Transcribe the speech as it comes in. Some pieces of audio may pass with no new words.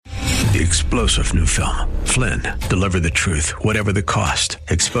the explosive new film, Flynn, Deliver the Truth, Whatever the Cost,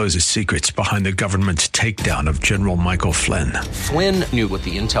 exposes secrets behind the government's takedown of General Michael Flynn. Flynn knew what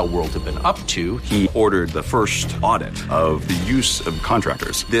the intel world had been up to. He ordered the first audit of the use of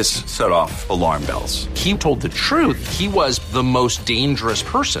contractors. This set off alarm bells. He told the truth. He was the most dangerous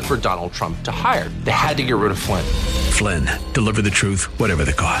person for Donald Trump to hire. They had to get rid of Flynn. Flynn, Deliver the Truth, Whatever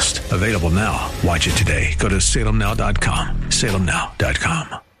the Cost. Available now. Watch it today. Go to salemnow.com.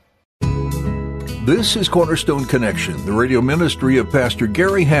 salemnow.com. This is Cornerstone Connection, the radio ministry of Pastor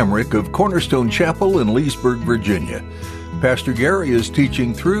Gary Hamrick of Cornerstone Chapel in Leesburg, Virginia. Pastor Gary is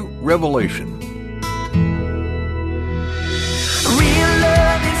teaching through Revelation. Real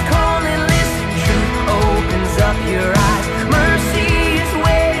love is calling, listen, truth opens up your eyes. Mercy is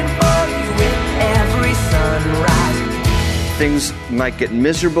waiting for you with every sunrise. Things might get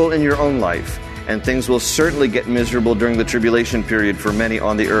miserable in your own life, and things will certainly get miserable during the tribulation period for many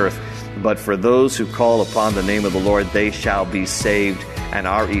on the earth. But for those who call upon the name of the Lord, they shall be saved, and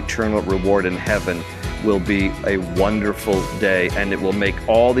our eternal reward in heaven will be a wonderful day, and it will make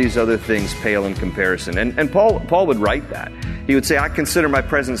all these other things pale in comparison. And Paul would write that. He would say, I consider my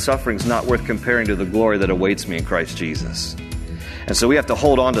present sufferings not worth comparing to the glory that awaits me in Christ Jesus. And so we have to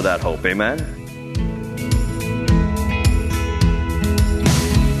hold on to that hope, amen?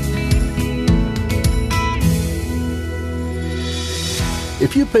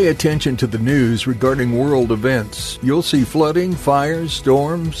 If you pay attention to the news regarding world events, you'll see flooding, fires,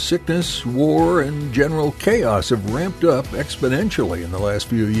 storms, sickness, war, and general chaos have ramped up exponentially in the last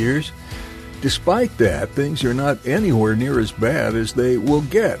few years. Despite that, things are not anywhere near as bad as they will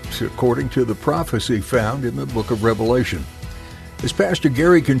get, according to the prophecy found in the book of Revelation. As Pastor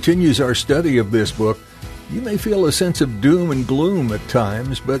Gary continues our study of this book, you may feel a sense of doom and gloom at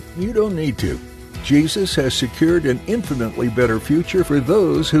times, but you don't need to. Jesus has secured an infinitely better future for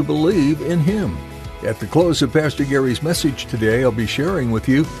those who believe in Him. At the close of Pastor Gary's message today, I'll be sharing with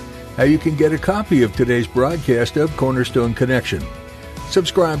you how you can get a copy of today's broadcast of Cornerstone Connection.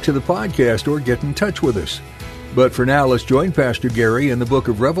 Subscribe to the podcast or get in touch with us. But for now, let's join Pastor Gary in the book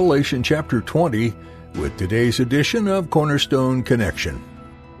of Revelation chapter 20 with today's edition of Cornerstone Connection.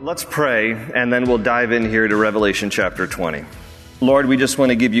 Let's pray, and then we'll dive in here to Revelation chapter 20. Lord, we just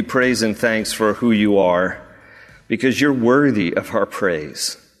want to give you praise and thanks for who you are, because you're worthy of our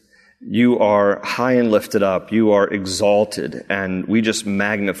praise. You are high and lifted up. You are exalted, and we just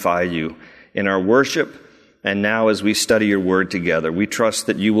magnify you in our worship. And now as we study your word together, we trust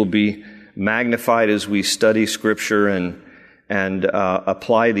that you will be magnified as we study Scripture and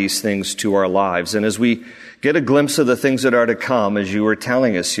apply these things to our lives. And as we get a glimpse of the things that are to come, as you were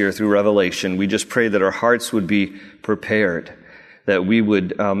telling us here through Revelation, we just pray that our hearts would be prepared, that we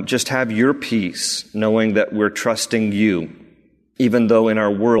would just have your peace, knowing that we're trusting you, even though in our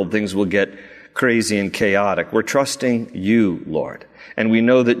world things will get crazy and chaotic. We're trusting you, Lord, and we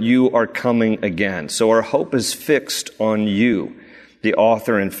know that you are coming again. So our hope is fixed on you, the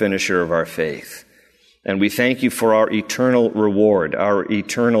author and finisher of our faith. And we thank you for our eternal reward, our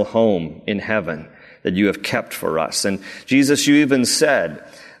eternal home in heaven that you have kept for us. And Jesus, you even said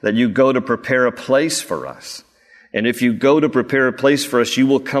that you go to prepare a place for us. And if you go to prepare a place for us, you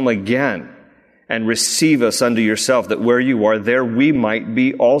will come again and receive us unto yourself, that where you are, there we might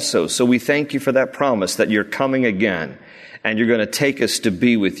be also. So we thank you for that promise that you're coming again and you're going to take us to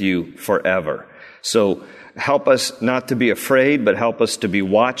be with you forever. So help us not to be afraid, but help us to be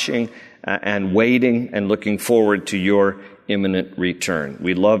watching and waiting and looking forward to your imminent return.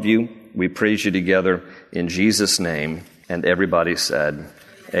 We love you. We praise you together in Jesus' name. And everybody said,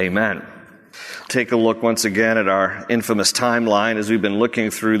 amen. Take a look once again at our infamous timeline. As we've been looking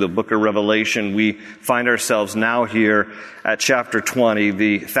through the book of Revelation, we find ourselves now here at chapter 20,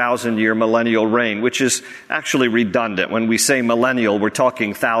 the 1,000-year millennial reign, which is actually redundant. When we say millennial, we're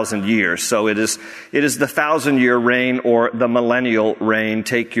talking 1,000 years. So it is the 1,000-year reign or the millennial reign.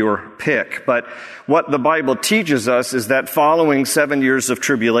 Take your pick. But what the Bible teaches us is that following 7 years of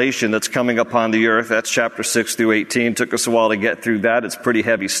tribulation that's coming upon the earth, that's chapter 6 through 18. Took us a while to get through that. It's pretty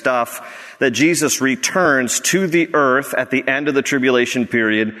heavy stuff. That Jesus returns to the earth at the end of the tribulation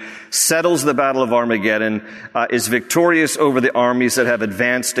period, settles the battle of Armageddon, is victorious over the armies that have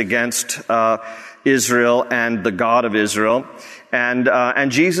advanced against Israel and the God of Israel.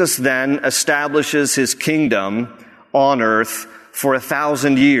 And Jesus then establishes his kingdom on earth for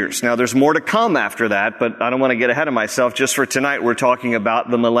 1,000 years. Now, there's more to come after that, but I don't want to get ahead of myself. Just for tonight, we're talking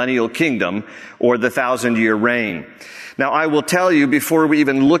about the millennial kingdom or the 1,000-year reign. Now, I will tell you before we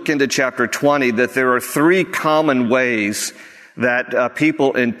even look into chapter 20 that there are three common ways that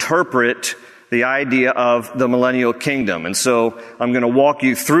people interpret the idea of the millennial kingdom. And so I'm going to walk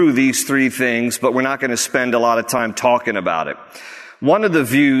you through these three things, but we're not going to spend a lot of time talking about it. One of the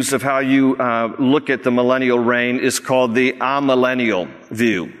views of how you look at the millennial reign is called the amillennial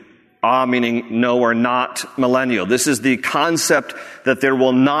view. Meaning no or not millennial. This is the concept that there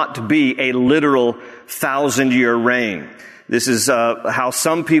will not be a literal 1,000-year reign. This is how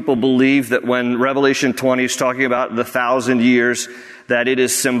some people believe that when Revelation 20 is talking about the 1,000 years, that it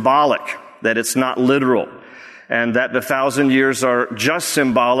is symbolic, that it's not literal, and that the 1,000 years are just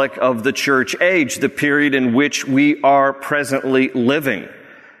symbolic of the church age, the period in which we are presently living.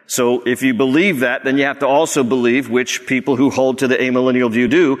 So if you believe that, then you have to also believe, which people who hold to the amillennial view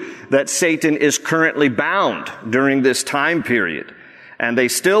do, that Satan is currently bound during this time period. And they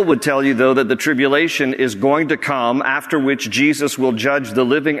still would tell you, though, that the tribulation is going to come, after which Jesus will judge the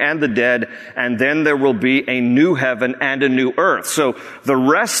living and the dead, and then there will be a new heaven and a new earth. So the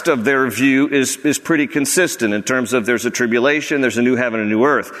rest of their view is pretty consistent in terms of there's a tribulation, there's a new heaven and a new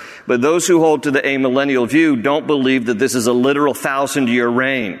earth. But those who hold to the amillennial view don't believe that this is a literal 1,000-year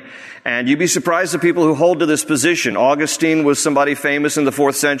reign. And you'd be surprised at people who hold to this position. Augustine was somebody famous in the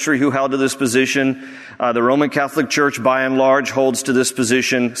 4th century who held to this position. The Roman Catholic Church, by and large, holds to this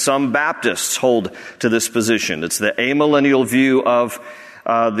position. Some Baptists hold to this position. It's the amillennial view of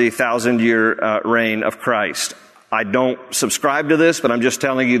the 1,000-year reign of Christ. I don't subscribe to this, but I'm just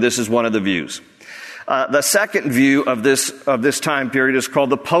telling you this is one of the views. The second view of this time period is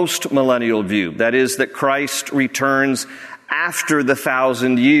called the post-millennial view. That is, that Christ returns after the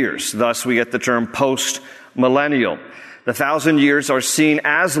 1,000 years. Thus, we get the term post-millennial. The 1,000 years are seen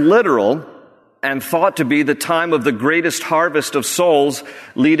as literal and thought to be the time of the greatest harvest of souls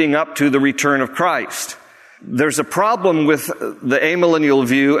leading up to the return of Christ. There's a problem with the amillennial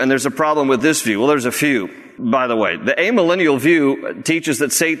view, and there's a problem with this view. Well, there's a few, by the way. The amillennial view teaches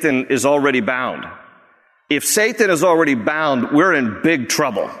that Satan is already bound. If Satan is already bound, we're in big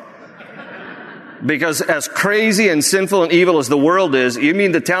trouble. Because as crazy and sinful and evil as the world is, you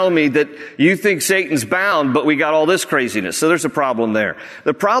mean to tell me that you think Satan's bound, but we got all this craziness. So there's a problem there.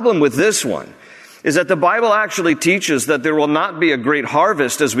 The problem with this one is that the Bible actually teaches that there will not be a great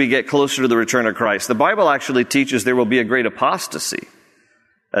harvest as we get closer to the return of Christ. The Bible actually teaches there will be a great apostasy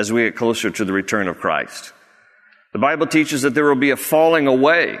as we get closer to the return of Christ. The Bible teaches that there will be a falling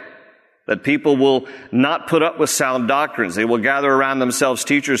away, that people will not put up with sound doctrines. They will gather around themselves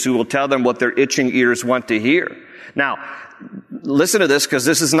teachers who will tell them what their itching ears want to hear. Now, listen to this, because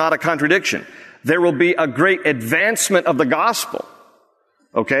this is not a contradiction. There will be a great advancement of the gospel,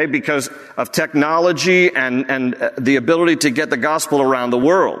 okay, because of technology and the ability to get the gospel around the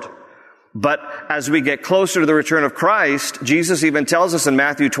world. But as we get closer to the return of Christ, Jesus even tells us in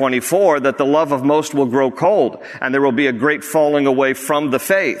Matthew 24 that the love of most will grow cold, and there will be a great falling away from the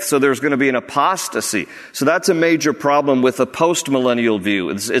faith. So there's going to be an apostasy. So that's a major problem with the post-millennial view.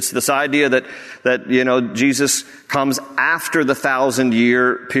 It's this idea that Jesus comes after the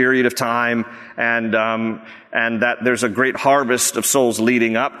 1,000-year period of time, and that there's a great harvest of souls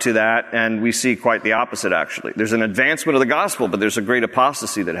leading up to that, and we see quite the opposite, actually. There's an advancement of the gospel, but there's a great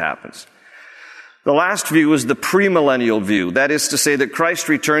apostasy that happens. The last view is the premillennial view. That is to say that Christ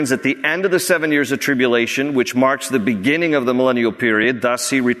returns at the end of the 7 years of tribulation, which marks the beginning of the millennial period. Thus,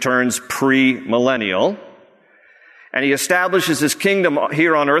 he returns premillennial. And he establishes his kingdom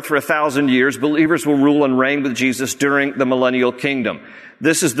here on earth for 1,000 years. Believers will rule and reign with Jesus during the millennial kingdom.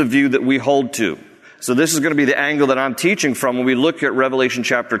 This is the view that we hold to. So this is going to be the angle that I'm teaching from when we look at Revelation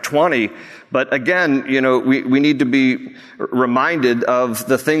chapter 20. But again, we need to be reminded of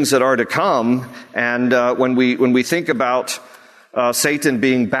the things that are to come. And when we think about Satan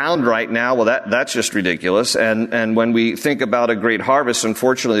being bound right now, well, that's just ridiculous. And when we think about a great harvest,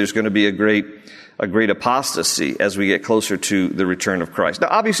 unfortunately, there's going to be a great apostasy as we get closer to the return of Christ. Now,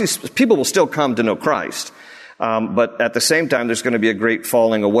 obviously, people will still come to know Christ, but at the same time, there's going to be a great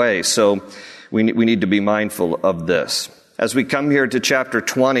falling away. So we need to be mindful of this. As we come here to chapter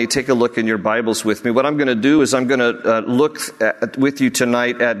 20, take a look in your Bibles with me. What I'm going to do is I'm going to look with you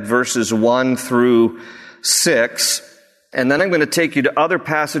tonight at verses 1 through 6, and then I'm going to take you to other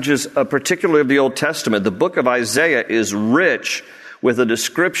passages, particularly of the Old Testament. The book of Isaiah is rich with a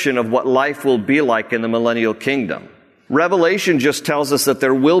description of what life will be like in the millennial kingdom. Revelation just tells us that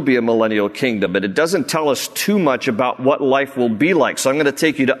there will be a millennial kingdom, but it doesn't tell us too much about what life will be like. So I'm going to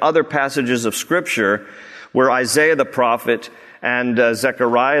take you to other passages of Scripture where Isaiah the prophet and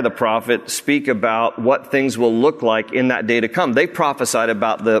Zechariah the prophet speak about what things will look like in that day to come. They prophesied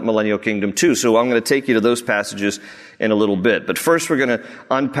about the millennial kingdom too, so I'm going to take you to those passages in a little bit. But first we're going to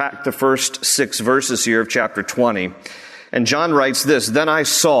unpack the first 6 verses here of chapter 20. And John writes this, "Then I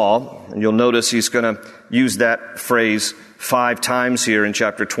saw," and you'll notice he's going to use that phrase 5 times here in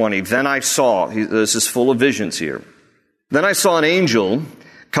chapter 20. "Then I saw," this is full of visions here. "Then I saw an angel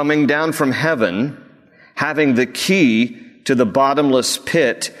coming down from heaven, having the key to the bottomless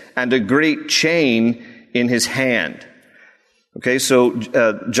pit and a great chain in his hand." Okay, so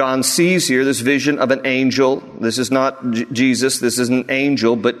John sees here this vision of an angel. This is not Jesus, this is an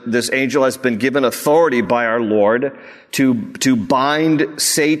angel, but this angel has been given authority by our Lord to bind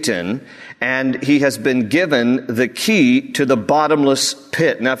Satan, and he has been given the key to the bottomless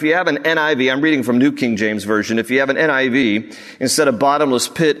pit. Now, if you have an NIV, I'm reading from New King James Version. If you have an NIV, instead of bottomless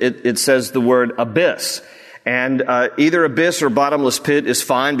pit, it says the word abyss. And either abyss or bottomless pit is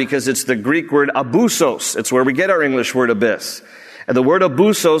fine because it's the Greek word abyssos. It's where we get our English word abyss. And the word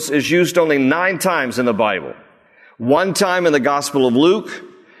abyssos is used only 9 times in the Bible. 1 time in the Gospel of Luke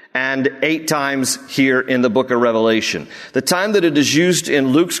and 8 times here in the book of Revelation. The time that it is used in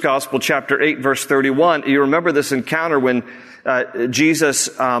Luke's Gospel, chapter 8, verse 31, you remember this encounter when Jesus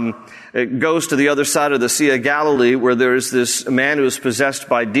goes to the other side of the Sea of Galilee where there's this man who is possessed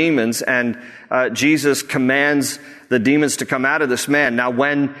by demons, and Jesus commands the demons to come out of this man. Now,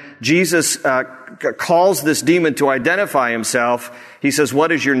 when Jesus calls this demon to identify himself, he says,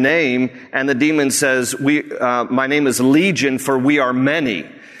 "What is your name?" And the demon says, "My name is Legion, for we are many."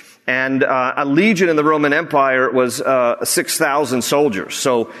 And a legion in the Roman Empire was 6,000 soldiers.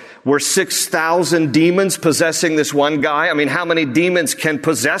 So were 6,000 demons possessing this one guy? I mean, how many demons can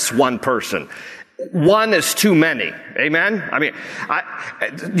possess one person? 1 is too many. Amen? I mean,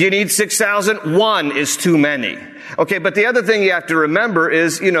 you need 6,000? 1 is too many. Okay, but the other thing you have to remember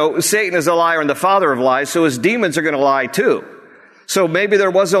is, Satan is a liar and the father of lies, so his demons are going to lie too. So maybe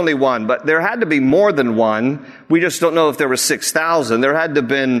there was only 1, but there had to be more than 1. We just don't know if there were 6,000. There had to have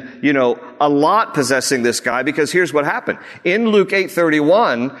been, a lot possessing this guy, because here's what happened. In Luke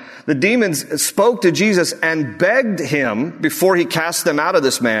 8:31, the demons spoke to Jesus and begged him, before he cast them out of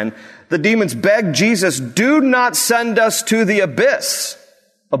this man, the demons begged Jesus, "Do not send us to the abyss."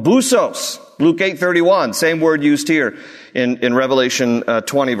 Abyssos. Luke 8:31, same word used here in Revelation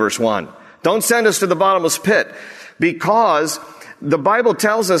 20, verse 1. Don't send us to the bottomless pit, because the Bible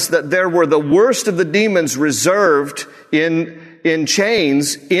tells us that there were the worst of the demons reserved in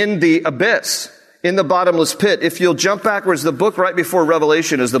chains in the abyss, in the bottomless pit. If you'll jump backwards, the book right before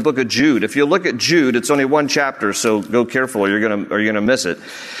Revelation is the book of Jude. If you look at Jude, it's only 1 chapter, so go careful or you're gonna miss it.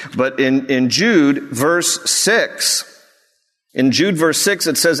 But in Jude, verse 6,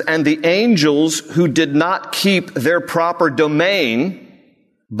 it says, "And the angels who did not keep their proper domain,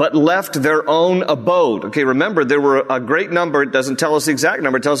 but left their own abode." Okay, remember, there were a great number. It doesn't tell us the exact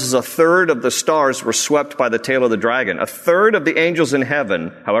number. It tells us 1/3 of the stars were swept by the tail of the dragon. 1/3 of the angels in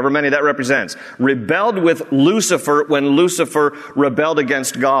heaven, however many that represents, rebelled with Lucifer when Lucifer rebelled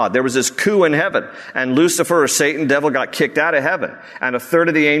against God. There was this coup in heaven, and Lucifer, or Satan, devil, got kicked out of heaven, and 1/3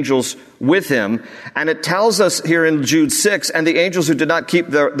 of the angels with him. And it tells us here in Jude 6, "And the angels who did not keep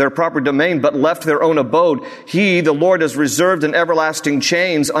their proper domain, but left their own abode, he, the Lord, has reserved in everlasting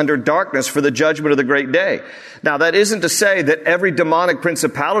chains under darkness for the judgment of the great day." Now, that isn't to say that every demonic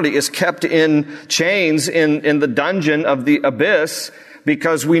principality is kept in chains in the dungeon of the abyss,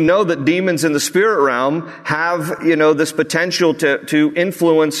 because we know that demons in the spirit realm have, this potential to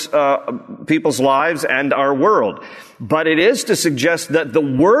influence people's lives and our world. But it is to suggest that the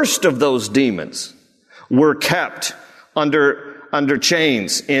worst of those demons were kept under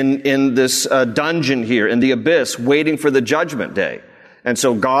chains in this dungeon here, in the abyss, waiting for the judgment day. And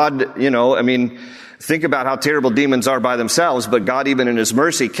so God, think about how terrible demons are by themselves, but God, even in His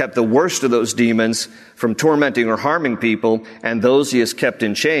mercy, kept the worst of those demons from tormenting or harming people, and those He has kept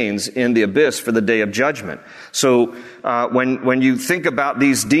in chains in the abyss for the day of judgment. So when you think about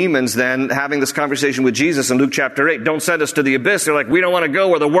these demons then having this conversation with Jesus in Luke chapter 8, "Don't send us to the abyss," they're like, "We don't want to go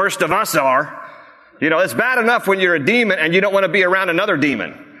where the worst of us are." It's bad enough when you're a demon and you don't want to be around another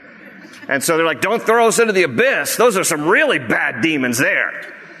demon. And so they're like, "Don't throw us into the abyss. Those are some really bad demons there."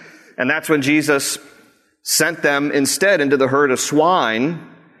 And that's when Jesus sent them instead into the herd of swine,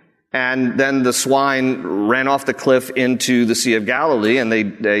 and then the swine ran off the cliff into the Sea of Galilee, and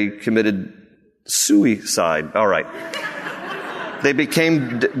they committed suicide. All right. They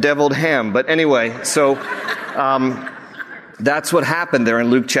became deviled ham. But anyway, so that's what happened there in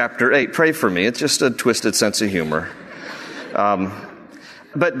Luke chapter 8. Pray for me. It's just a twisted sense of humor.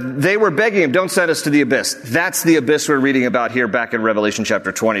 But they were begging him, "Don't send us to the abyss." That's the abyss we're reading about here back in Revelation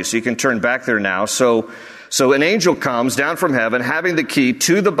chapter 20. So you can turn back there now. So an angel comes down from heaven, having the key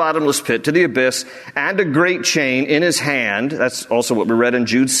to the bottomless pit, to the abyss, and a great chain in his hand. That's also what we read in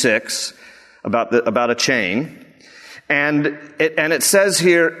Jude 6 about a chain. And it says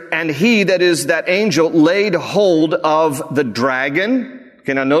here, and he, that is that angel, laid hold of the dragon.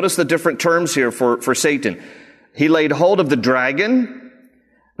 Okay, now notice the different terms here for Satan. He laid hold of the dragon,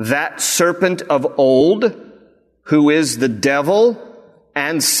 that serpent of old, who is the devil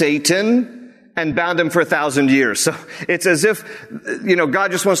and Satan, and bound him for 1,000 years. So it's as if,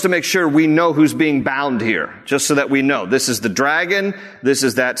 God just wants to make sure we know who's being bound here, just so that we know. This is the dragon, this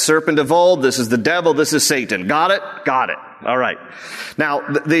is that serpent of old, this is the devil, this is Satan. Got it? Got it. All right. Now,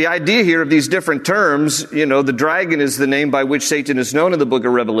 the idea here of these different terms, the dragon is the name by which Satan is known in the book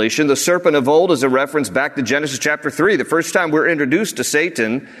of Revelation. The serpent of old is a reference back to Genesis chapter 3. The first time we're introduced to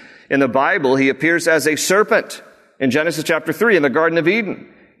Satan in the Bible, he appears as a serpent in Genesis chapter 3 in the Garden of Eden.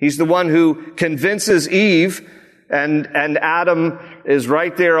 He's the one who convinces Eve, and Adam is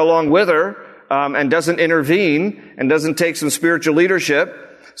right there along with her, and doesn't intervene and doesn't take some spiritual leadership.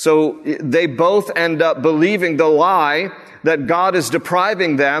 So they both end up believing the lie that God is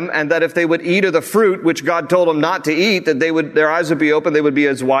depriving them, and that if they would eat of the fruit, which God told them not to eat, that their eyes would be open, they would be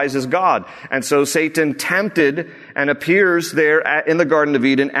as wise as God. And so Satan tempted and appears there in the Garden of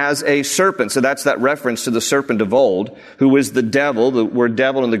Eden as a serpent. So that's that reference to the serpent of old, who is the devil. The word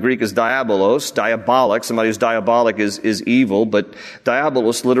devil in the Greek is diabolos, diabolic. Somebody who's diabolic is evil, but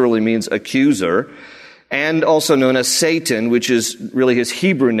diabolos literally means accuser. And also known as Satan, which is really his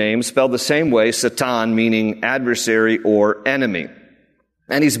Hebrew name, spelled the same way, Satan, meaning adversary or enemy.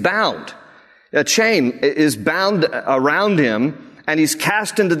 And he's bound. A chain is bound around him, and he's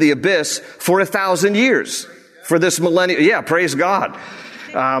cast into the abyss for 1,000 years. For this millennium. Yeah, praise God.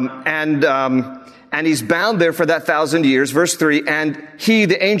 And he's bound there for that 1,000 years. Verse 3, and he,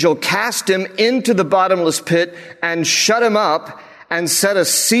 the angel, cast him into the bottomless pit and shut him up, and set a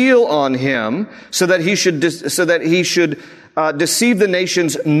seal on him so that he should deceive the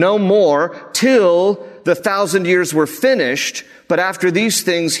nations no more till the 1,000 years were finished. But after these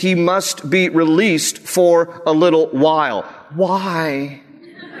things, he must be released for a little while. Why?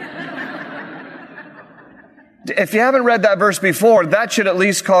 If you haven't read that verse before, that should at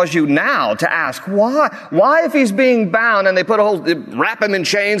least cause you now to ask, why? Why, if he's being bound and they wrap him in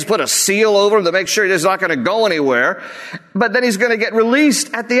chains, put a seal over him to make sure he's not going to go anywhere, but then he's going to get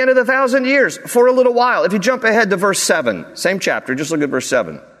released at the end of the 1,000 years for a little while. If you jump ahead to verse 7, same chapter, just look at verse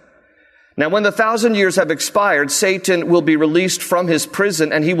 7. Now, when the 1,000 years have expired, Satan will be released from his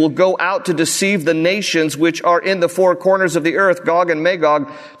prison, and he will go out to deceive the nations which are in the four corners of the earth, Gog and Magog,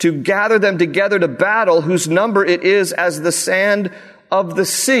 to gather them together to battle, whose number it is as the sand of the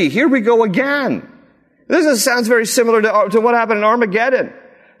sea. Here we go again. This sounds very similar to what happened in Armageddon.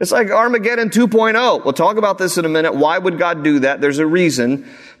 It's like Armageddon 2.0. We'll talk about this in a minute. Why would God do that? There's a reason.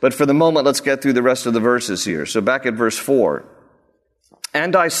 But for the moment, let's get through the rest of the verses here. So back at verse 4.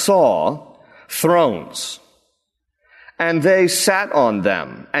 And I saw thrones, and they sat on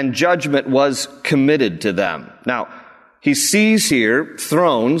them, and judgment was committed to them. Now, he sees here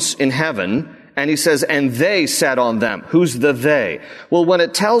thrones in heaven, and he says, and they sat on them. Who's the they? Well, when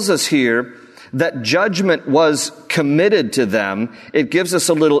it tells us here that judgment was committed to them, it gives us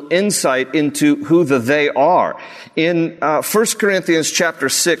a little insight into who the they are. In 1 Corinthians chapter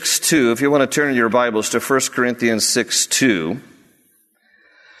 6:2, if you want to turn your Bibles to 1 Corinthians 6:2,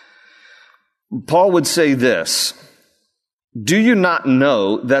 Paul would say this, do you not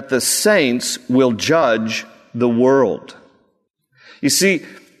know that the saints will judge the world? You see,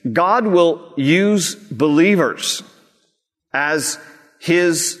 God will use believers as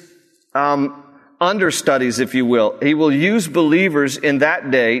his understudies, if you will. He will use believers in that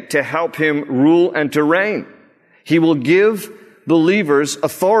day to help him rule and to reign. He will give believers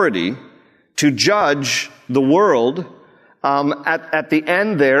authority to judge the world at the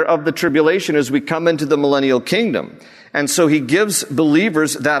end there of the tribulation as we come into the millennial kingdom. And so he gives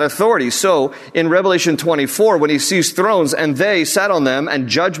believers that authority. So in Revelation 24, when he sees thrones and they sat on them and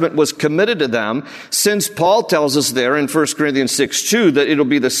judgment was committed to them, since Paul tells us there in 1 Corinthians 6:2 that it'll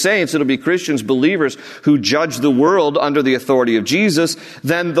be the saints, it'll be Christians, believers who judge the world under the authority of Jesus,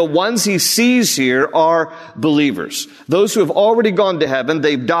 then the ones he sees here are believers. Those who have already gone to heaven,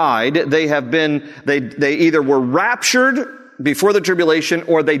 they've died, they either were raptured before the tribulation,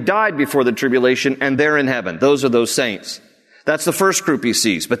 or they died before the tribulation, and they're in heaven. Those are those saints. That's the first group he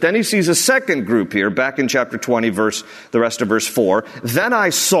sees. But then he sees a second group here, back in chapter 20, the rest of verse 4. Then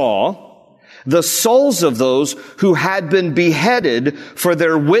I saw the souls of those who had been beheaded for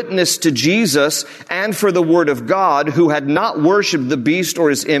their witness to Jesus and for the word of God, who had not worshipped the beast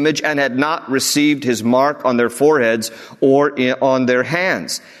or his image and had not received his mark on their foreheads or on their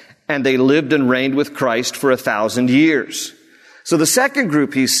hands. And they lived and reigned with Christ for 1,000 years. So the second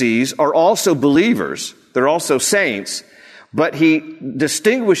group he sees are also believers. They're also saints. But he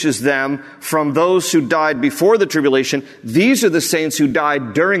distinguishes them from those who died before the tribulation. These are the saints who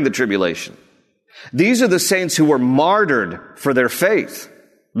died during the tribulation. These are the saints who were martyred for their faith.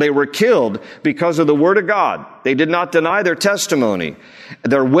 They were killed because of the Word of God. They did not deny their testimony,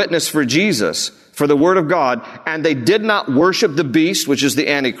 their witness for Jesus, for the Word of God, and they did not worship the beast, which is the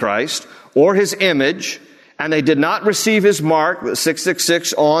Antichrist, or his image, and they did not receive his mark, the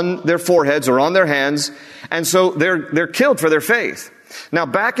 666, on their foreheads or on their hands, and so they're killed for their faith. Now,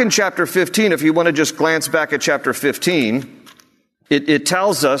 back in chapter 15, if you want to just glance back at chapter 15, it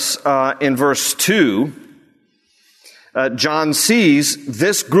tells us in verse 2, John sees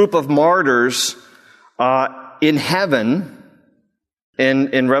this group of martyrs in heaven,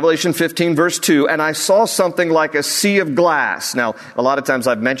 in Revelation 15, verse 2, and I saw something like a sea of glass. Now, a lot of times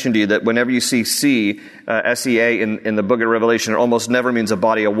I've mentioned to you that whenever you see sea, S-E-A, in the book of Revelation, it almost never means a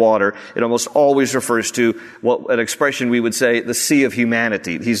body of water. It almost always refers to an expression we would say, the sea of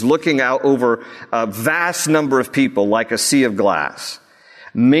humanity. He's looking out over a vast number of people like a sea of glass,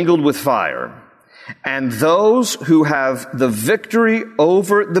 mingled with fire. And those who have the victory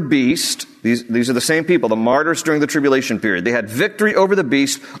over the beast, these are the same people, the martyrs during the tribulation period. They had victory over the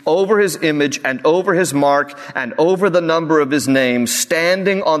beast, over his image, and over his mark, and over the number of his name,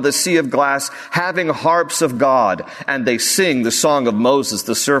 standing on the sea of glass, having harps of God. And they sing the song of Moses,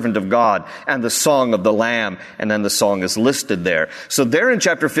 the servant of God, and the song of the Lamb. And then the song is listed there. So there in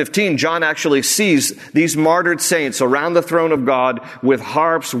chapter 15, John actually sees these martyred saints around the throne of God with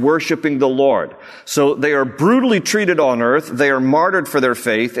harps worshiping the Lord. So they are brutally treated on earth. They are martyred for their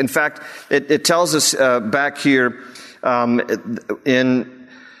faith. In fact, it tells us back here in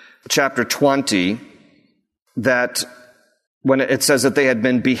chapter 20 that when it says that they had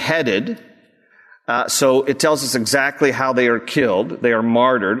been beheaded, so it tells us exactly how they are killed. They are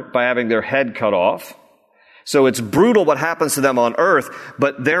martyred by having their head cut off. So it's brutal what happens to them on earth,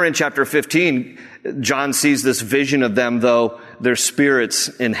 but there in chapter 15, John sees this vision of them, though, their spirits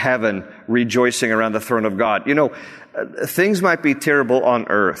in heaven rejoicing around the throne of God. You know, things might be terrible on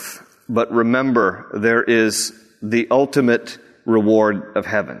earth, but remember, there is the ultimate reward of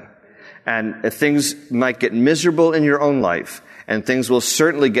heaven. And things might get miserable in your own life, and things will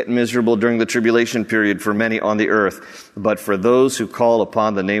certainly get miserable during the tribulation period for many on the earth. But for those who call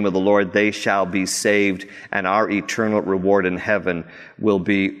upon the name of the Lord, they shall be saved, and our eternal reward in heaven will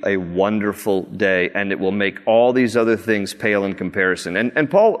be a wonderful day, and it will make all these other things pale in comparison. And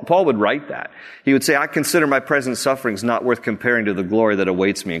Paul would write that. He would say, I consider my present sufferings not worth comparing to the glory that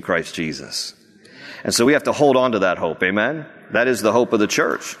awaits me in Christ Jesus. And so we have to hold on to that hope. Amen? That is the hope of the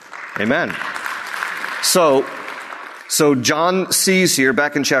church. Amen. So John sees here,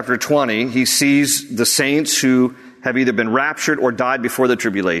 back in chapter 20, he sees the saints who have either been raptured or died before the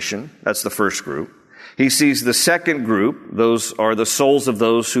tribulation. That's the first group. He sees the second group. Those are the souls of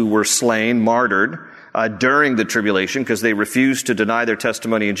those who were slain, martyred, during the tribulation, because they refused to deny their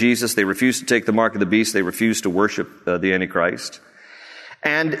testimony in Jesus. They refused to take the mark of the beast. They refused to worship the Antichrist.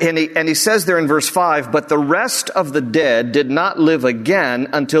 And he says there in verse 5, but the rest of the dead did not live again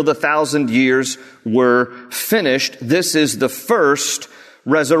until the 1,000 years were finished. This is the first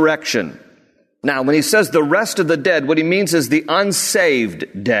resurrection. Now, when he says the rest of the dead, what he means is the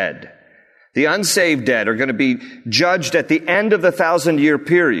unsaved dead. The unsaved dead are going to be judged at the end of the 1,000-year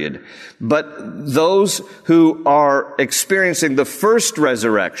period. But those who are experiencing the first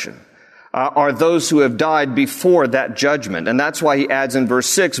resurrection are those who have died before that judgment. And that's why he adds in verse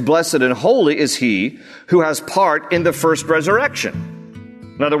 6, blessed and holy is he who has part in the first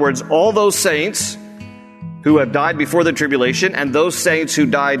resurrection. In other words, all those saints who have died before the tribulation and those saints who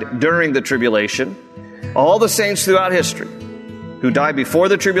died during the tribulation, all the saints throughout history who died before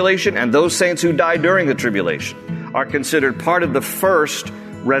the tribulation and those saints who died during the tribulation are considered part of the first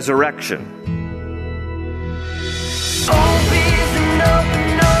resurrection.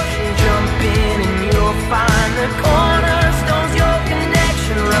 Find the cornerstones, your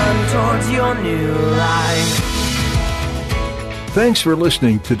connection, run towards your new life. Thanks for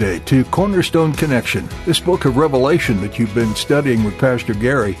listening today to Cornerstone Connection. This book of Revelation that you've been studying with Pastor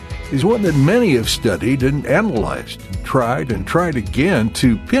Gary is one that many have studied and analyzed, and tried again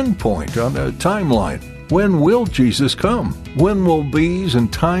to pinpoint on a timeline. When will Jesus come? When will these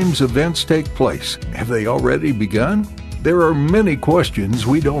and times events take place? Have they already begun? There are many questions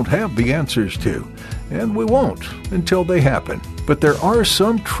we don't have the answers to, and we won't until they happen. But there are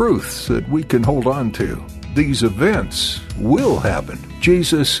some truths that we can hold on to. These events will happen.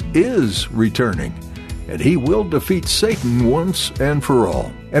 Jesus is returning, and he will defeat Satan once and for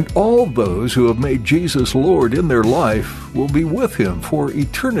all. And all those who have made Jesus Lord in their life will be with him for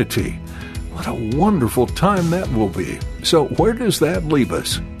eternity. What a wonderful time that will be. So where does that leave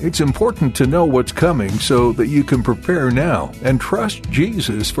us? It's important to know what's coming so that you can prepare now and trust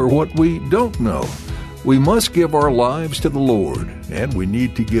Jesus for what we don't know. We must give our lives to the Lord, and we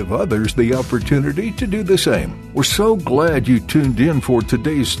need to give others the opportunity to do the same. We're so glad you tuned in for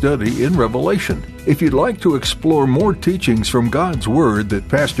today's study in Revelation. If you'd like to explore more teachings from God's Word that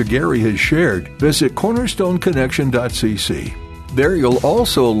Pastor Gary has shared, visit cornerstoneconnection.cc. There you'll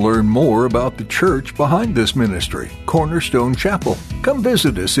also learn more about the church behind this ministry, Cornerstone Chapel. Come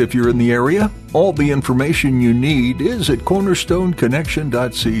visit us if you're in the area. All the information you need is at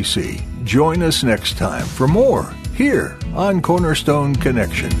cornerstoneconnection.cc. Join us next time for more here on Cornerstone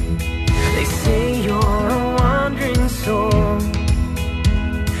Connection. They say you're a wandering soul,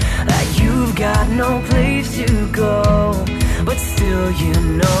 that you've got no place to go, but still you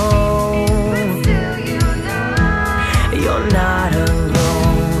know, you're not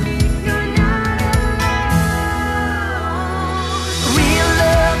alone. Real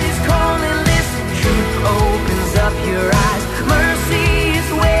love is calling, listen, truth opens up your eyes. Mercy is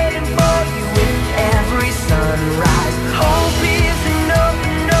waiting for you with every sunrise. Hope is an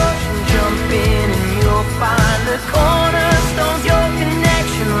open ocean, jump in and you'll find the cornerstones, your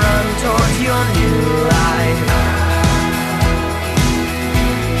connection, run towards your new life.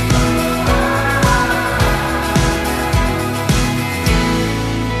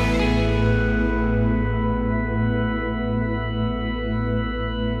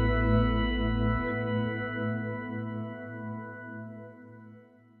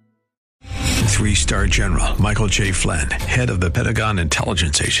 Three-star General Michael J. Flynn, head of the Pentagon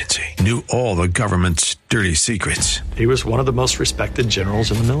Intelligence Agency, knew all the government's dirty secrets. He was one of the most respected generals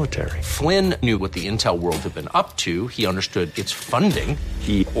in the military. Flynn knew what the intel world had been up to. He understood its funding.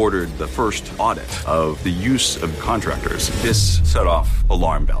 He ordered the first audit of the use of contractors. This set off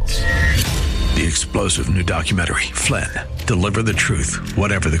alarm bells. The explosive new documentary, Flynn, Deliver the Truth,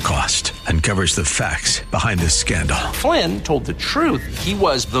 Whatever the Cost, uncovers the facts behind this scandal. Flynn told the truth. He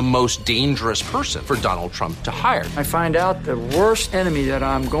was the most dangerous person for Donald Trump to hire. I find out the worst enemy that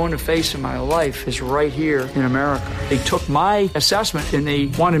I'm going to face in my life is right here in America. They took my assessment and they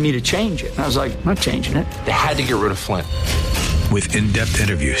wanted me to change it. And I was like, I'm not changing it. They had to get rid of Flynn. With in-depth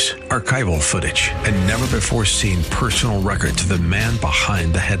interviews, archival footage, and never-before-seen personal records of the man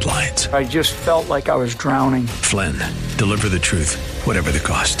behind the headlines. I just felt like I was drowning. Flynn, Deliver the Truth, Whatever the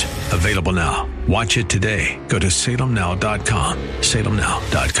Cost. Available now. Watch it today. Go to salemnow.com.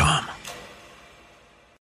 salemnow.com.